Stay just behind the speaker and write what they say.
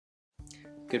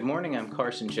Good morning, I'm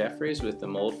Carson Jeffries with the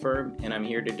Mold Firm, and I'm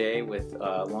here today with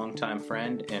a longtime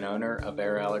friend and owner of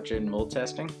Air Allergen Mold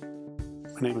Testing.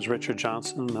 My name is Richard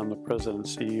Johnson. I'm the President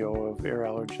and CEO of Air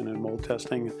Allergen and Mold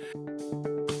Testing.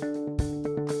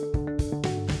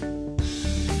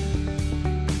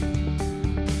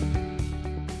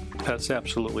 That's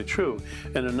absolutely true.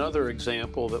 And another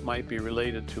example that might be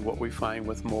related to what we find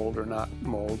with mold or not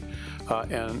mold,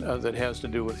 that has to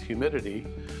do with humidity,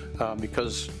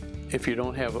 because if you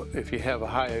have a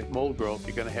high mold growth,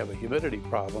 you're going to have a humidity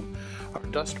problem. Are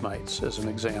dust mites, as an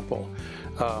example.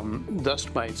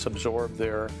 Dust mites absorb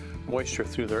their moisture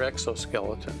through their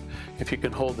exoskeleton. If you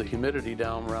can hold the humidity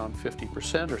down around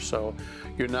 50% or so,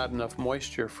 you're not enough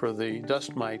moisture for the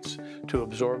dust mites to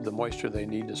absorb the moisture they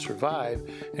need to survive,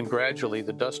 and gradually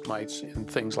the dust mites in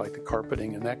things like the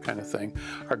carpeting and that kind of thing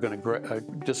are going to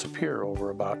disappear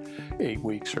over about 8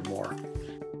 weeks or more.